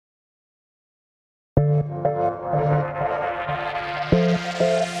Sudden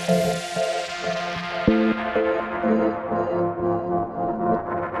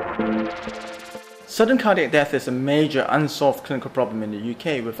cardiac death is a major unsolved clinical problem in the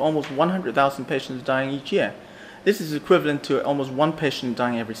UK, with almost 100,000 patients dying each year. This is equivalent to almost one patient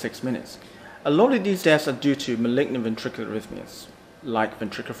dying every 6 minutes. A lot of these deaths are due to malignant ventricular arrhythmias, like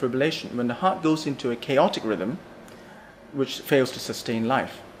ventricular fibrillation, when the heart goes into a chaotic rhythm which fails to sustain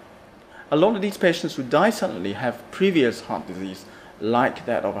life. A lot of these patients who die suddenly have previous heart disease, like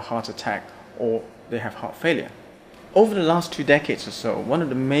that of a heart attack, or they have heart failure. Over the last 2 decades or so, one of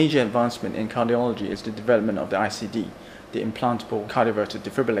the major advancements in cardiology is the development of the ICD, the implantable cardioverter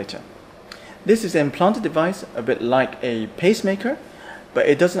defibrillator. This is an implanted device, a bit like a pacemaker, but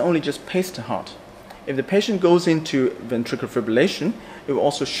it doesn't only just pace the heart. If the patient goes into ventricular fibrillation, it will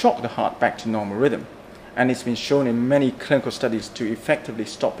also shock the heart back to normal rhythm. And it's been shown in many clinical studies to effectively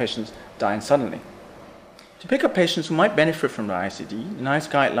stop patients dying suddenly. To pick up patients who might benefit from the ICD, the NICE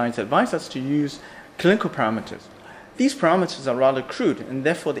guidelines advise us to use clinical parameters. These parameters are rather crude, and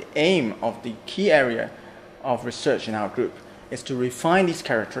therefore the aim of the key area of research in our group is to refine these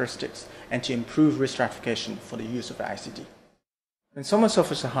characteristics and to improve risk stratification for the use of the ICD. When someone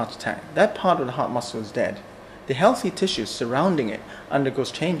suffers a heart attack, that part of the heart muscle is dead. The healthy tissue surrounding it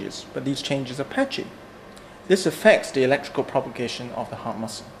undergoes changes, but these changes are patchy. This affects the electrical propagation of the heart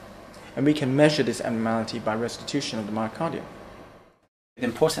muscle, and we can measure this abnormality by restitution of the myocardial. The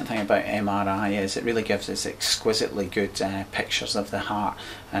important thing about MRI is it really gives us exquisitely good pictures of the heart,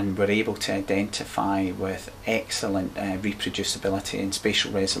 and we're able to identify with excellent reproducibility and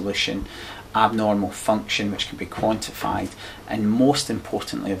spatial resolution abnormal function which can be quantified, and most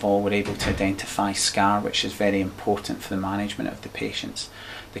importantly of all, we're able to identify scar, which is very important for the management of the patients.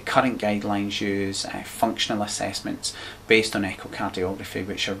 The current guidelines use functional assessments based on echocardiography,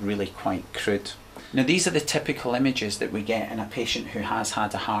 which are really quite crude. Now, these are the typical images that we get in a patient who has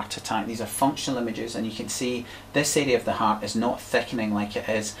had a heart attack. These are functional images, and you can see this area of the heart is not thickening like it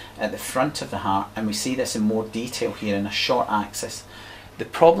is at the front of the heart, and we see this in more detail here in a short axis. The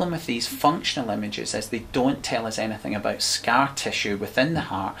problem with these functional images is they don't tell us anything about scar tissue within the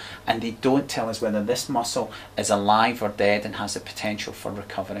heart, and they don't tell us whether this muscle is alive or dead and has the potential for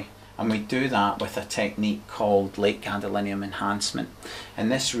recovery. And we do that with a technique called late gadolinium enhancement,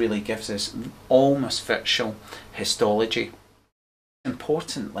 and this really gives us almost virtual histology.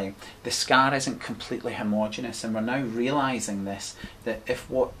 Importantly, the scar isn't completely homogeneous, and we're now realising this, that if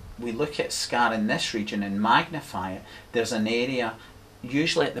we look at scar in this region and magnify it, there's an area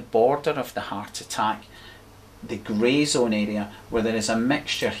usually at the border of the heart attack, the grey zone area, where there is a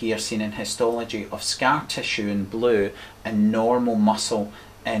mixture here seen in histology of scar tissue in blue and normal muscle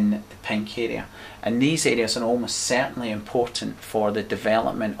in the pink area. And these areas are almost certainly important for the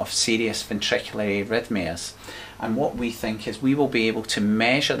development of serious ventricular arrhythmias. And what we think is we will be able to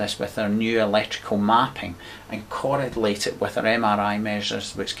measure this with our new electrical mapping and correlate it with our MRI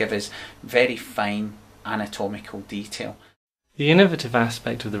measures, which give us very fine anatomical detail. The innovative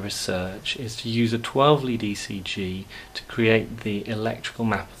aspect of the research is to use a 12-lead ECG to create the electrical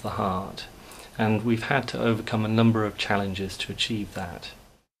map of the heart, and we've had to overcome a number of challenges to achieve that.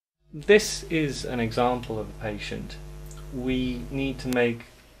 This is an example of a patient. We need to make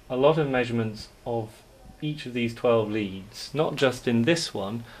a lot of measurements of each of these 12 leads, not just in this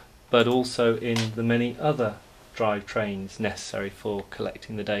one, but also in the many other drivetrains necessary for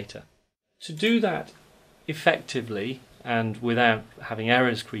collecting the data. To do that effectively and without having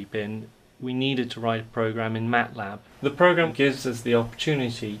errors creep in, we needed to write a program in Matlab. The program gives us the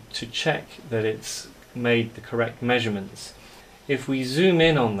opportunity to check that it's made the correct measurements. If we zoom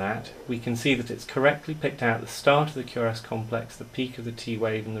in on that, we can see that it's correctly picked out the start of the QRS complex, the peak of the T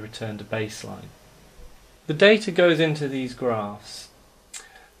wave, and the return to baseline. The data goes into these graphs,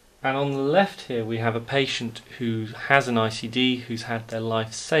 and on the left here we have a patient who has an ICD, who's had their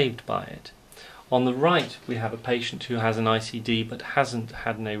life saved by it. On the right we have a patient who has an ICD but hasn't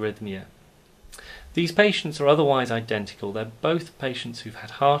had an arrhythmia. These patients are otherwise identical. They're both patients who've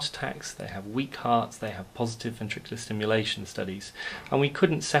had heart attacks, they have weak hearts, they have positive ventricular stimulation studies, and we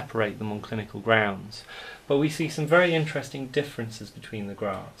couldn't separate them on clinical grounds. But we see some very interesting differences between the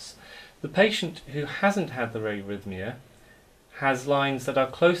graphs. The patient who hasn't had the arrhythmia has lines that are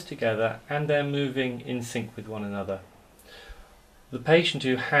close together and they're moving in sync with one another. The patient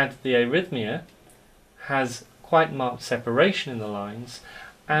who had the arrhythmia has quite marked separation in the lines,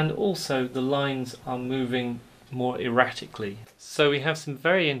 and also the lines are moving more erratically. So we have some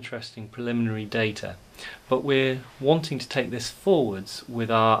very interesting preliminary data, but we're wanting to take this forwards with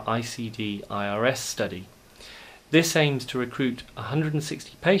our ICD-IRS study. This aims to recruit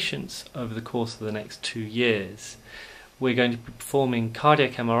 160 patients over the course of the next 2 years. We're going to be performing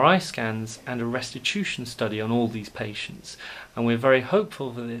cardiac MRI scans and a restitution study on all these patients, and we're very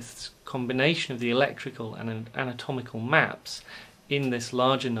hopeful for this combination of the electrical and anatomical maps in this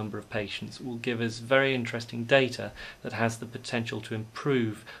larger number of patients will give us very interesting data that has the potential to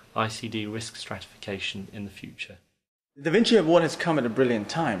improve ICD risk stratification in the future. The Da Vinci Award has come at a brilliant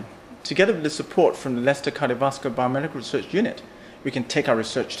time. Together with the support from the Leicester Cardiovascular Biomedical Research Unit, we can take our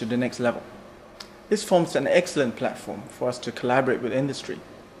research to the next level. This forms an excellent platform for us to collaborate with industry.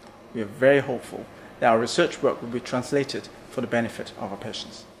 We are very hopeful that our research work will be translated for the benefit of our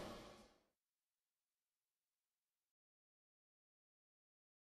patients.